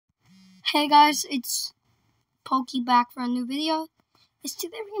Hey guys, it's Pokey back for a new video.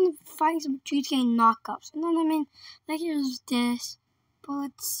 Today we're gonna find some GTA knockups. You know what I mean? Like here's this. But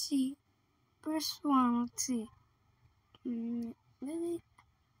let's see. First one, let's see. Really?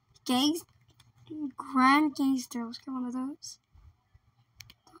 Grand Gangster. Let's get one of those.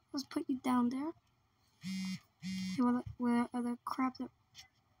 Let's put you down there. Okay, what other crap that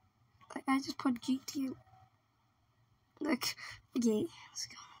I just put GTA. Look, okay, let's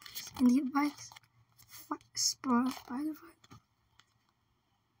go. Indian bikes. Spider.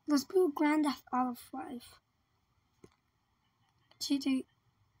 Let's do Grand Theft Auto 5. GTA,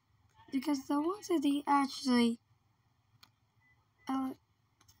 because the ones that they actually that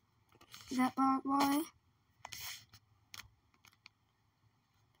bad boy.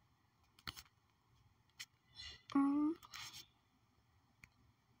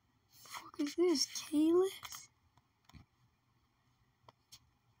 Fuck is this? Kalis?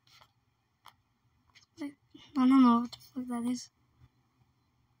 I don't know what the fuck that is.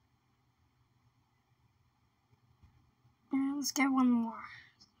 Let's get one more.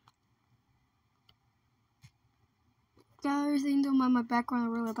 Got everything doing my background. I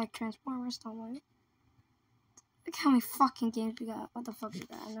really like Transformers, don't worry. Look how many fucking games we got. What the fuck is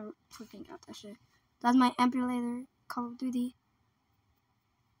that? I never freaking got that shit. That's my emulator, Call of Duty.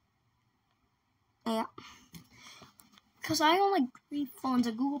 Yeah. Because I own like 3 phones,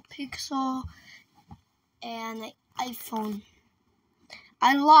 a Google Pixel and an iPhone.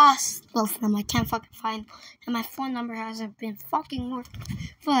 I lost both of them. I can't fucking find them. And my phone number hasn't been fucking working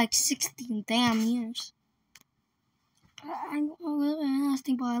for like 16 damn years. I don't know really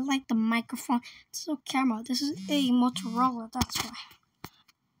anything, but I like the microphone. It's no camera. This is a Motorola, that's why.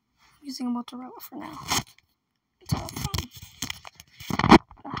 I'm using a Motorola for now. It's all fine.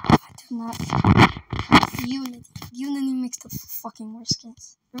 I do not. Unity. Unity makes the fucking worst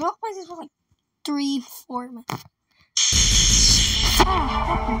skins. Real places were like 3, 4 minutes.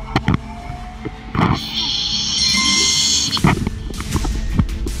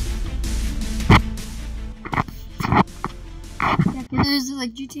 Yeah, there's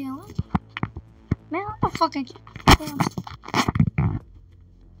like GTA 1. Man, what the fuck I can't.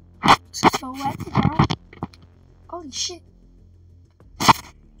 So wet, bro. Holy shit.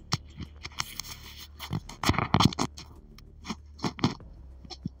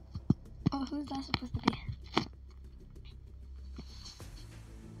 Oh, who's that supposed to be?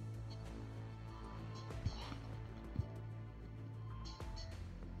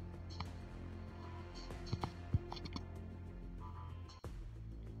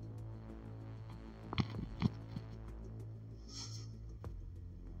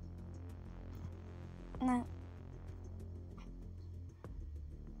 No.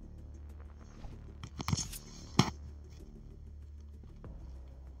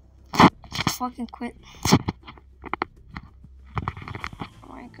 Fucking quit. Oh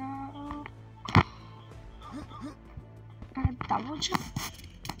my god. I double jump.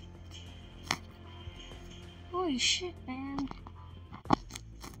 Holy shit, man.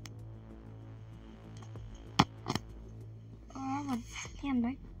 Oh, I have a damn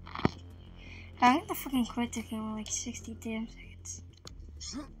bike. I'm gonna fucking quit the game in like 60 damn seconds.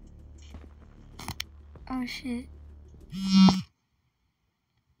 Oh shit.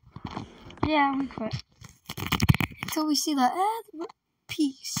 Yeah, we quit. Until we see the ad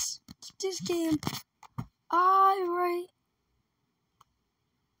piece. This game. Alright.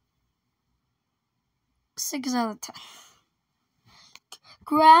 6 out of 10.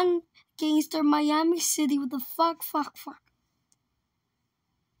 Grand Gangster Miami City with the fuck.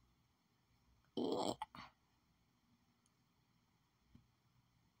 Yeah.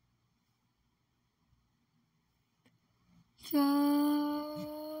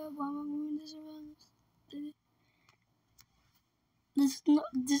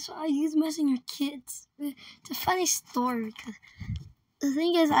 He's messing your kids. It's a funny story because the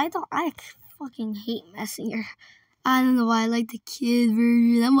thing is, I fucking hate Messenger. I don't know why I like the kid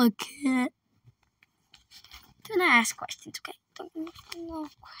version. I'm a kid. Do not ask questions, okay? No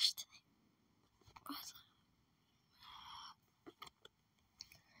questions.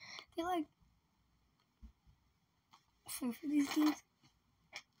 They like for these games.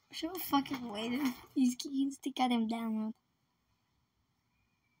 I should have fucking waited these games to get him download.